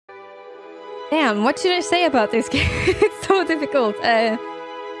Damn, what should I say about this game? It's so difficult.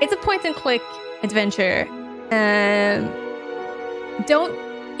 It's a point-and-click adventure.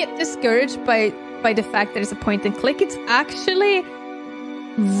 Don't get discouraged by the fact that it's a point-and-click. It's actually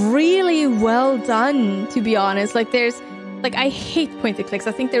really well done, to be honest. Like, I hate point-and-clicks.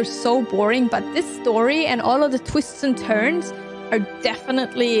 I think they're so boring, but this story and all of the twists and turns are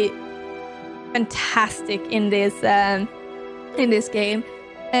definitely fantastic in this game.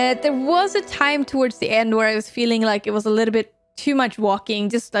 There was a time towards the end where I was feeling like it was a little bit too much walking,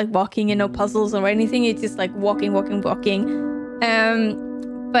 just like walking and no puzzles or anything. It's just like walking.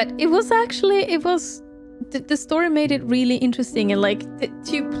 But it was the story made it really interesting, and like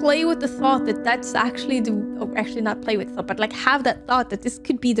to play with the thought that that's actually not play with thought, but like have that thought that this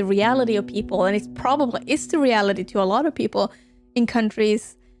could be the reality of people, and it's probably is the reality to a lot of people in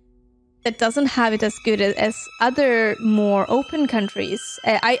countries that doesn't have it as good as other more open countries.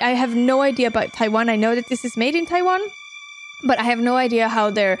 I have no idea about Taiwan. I know that this is made in Taiwan, but I have no idea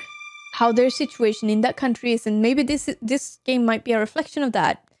how their situation in that country is, and maybe this game might be a reflection of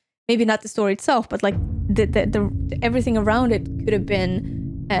that. Maybe not the story itself, but like the everything around it could have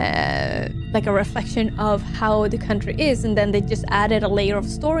been like a reflection of how the country is, and then they just added a layer of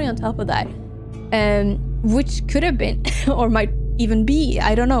story on top of that, which could have been or might even be,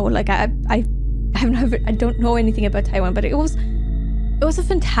 I don't know. Like I don't know anything about Taiwan, but it was a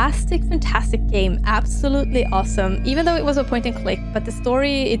fantastic game, absolutely awesome. Even though it was a point and click, but the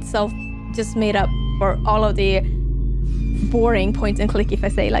story itself just made up for all of the boring point and click, if I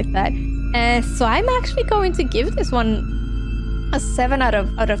say like that. So I'm actually going to give this one a 7 out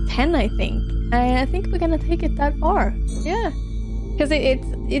of 10. I think we're gonna take it that far. Yeah, because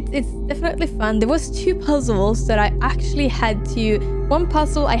it's definitely fun. There was 2 puzzles that I actually had to. One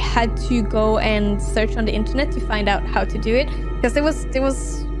puzzle I had to go and search on the internet to find out how to do it, because there was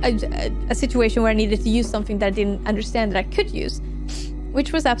a situation where I needed to use something that I didn't understand that I could use,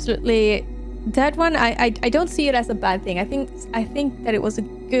 which was absolutely. That one, I don't see it as a bad thing. I think that it was a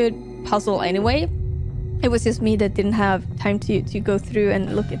good puzzle anyway. It was just me that didn't have time to go through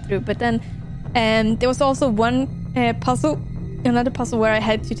and look it through. But then there was also another puzzle where I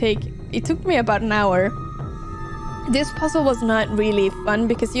had to take. It took me about an hour. This puzzle was not really fun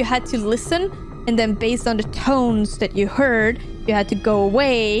because you had to listen, and then based on the tones that you heard, you had to go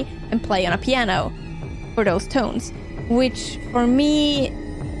away and play on a piano for those tones. Which for me,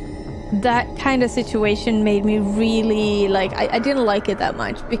 that kind of situation made me really like I didn't like it that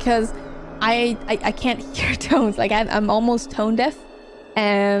much, because I can't hear tones. Like I'm almost tone deaf,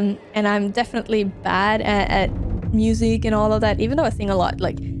 and I'm definitely bad at music and all of that, even though I sing a lot.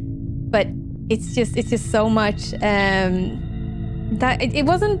 Like, but it's just so much that it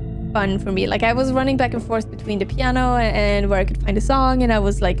wasn't fun for me. Like I was running back and forth between the piano and where I could find a song, and I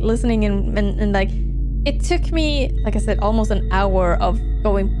was like listening and like it took me, like I said, almost an hour of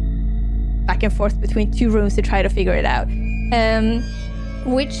going back and forth between 2 rooms to try to figure it out,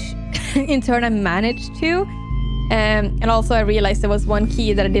 which in turn I managed to, and also I realized there was one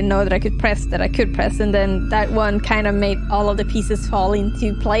key that I didn't know that I could press, and then that one kind of made all of the pieces fall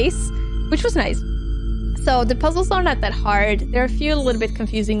into place, which was nice. So the puzzles are not that hard. There are a few a little bit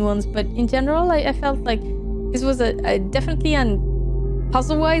confusing ones, but in general I felt like this was a definitely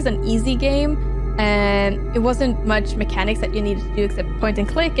puzzle-wise an easy game. And it wasn't much mechanics that you needed to do except point and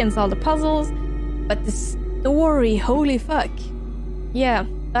click and solve the puzzles. But the story, holy fuck. Yeah,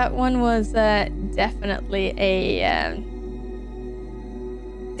 that one was definitely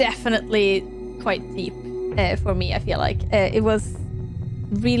definitely quite deep for me, I feel like. It was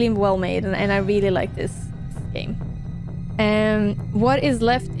really well made, and I really like this game. What is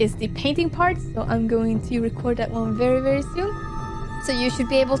left is the painting part, so I'm going to record that one very, very soon. So you should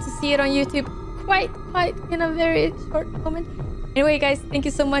be able to see it on YouTube quite in a very short moment. Anyway, guys, thank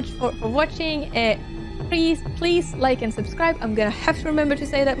you so much for watching. Please like and subscribe. I'm gonna have to remember to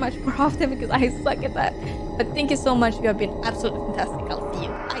say that much more often because I suck at that. But thank you so much. You have been absolutely fantastic. I'll see you.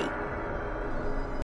 Bye.